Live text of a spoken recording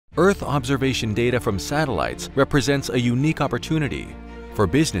Earth observation data from satellites represents a unique opportunity for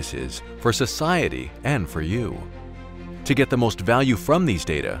businesses, for society, and for you. To get the most value from these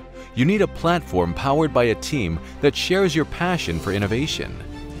data, you need a platform powered by a team that shares your passion for innovation.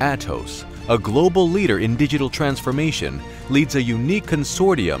 Atos, a global leader in digital transformation, leads a unique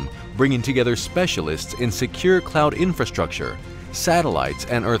consortium bringing together specialists in secure cloud infrastructure, satellites,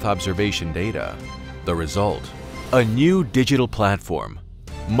 and Earth observation data. The result? A new digital platform,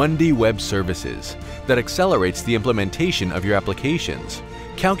 Mundi Web Services, that accelerates the implementation of your applications,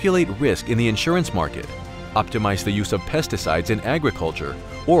 calculate risk in the insurance market, optimize the use of pesticides in agriculture,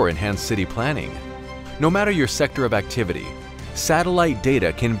 or enhance city planning. No matter your sector of activity, satellite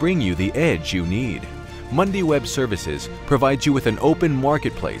data can bring you the edge you need. Mundi Web Services provides you with an open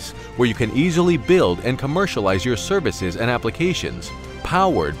marketplace where you can easily build and commercialize your services and applications,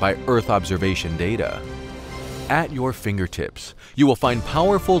 powered by Earth observation data. At your fingertips, you will find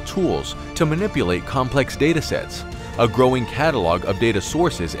powerful tools to manipulate complex datasets, a growing catalog of data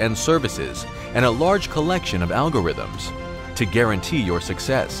sources and services, and a large collection of algorithms. To guarantee your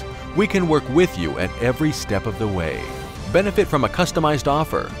success, we can work with you at every step of the way. Benefit from a customized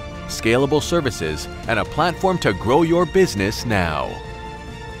offer, scalable services, and a platform to grow your business now.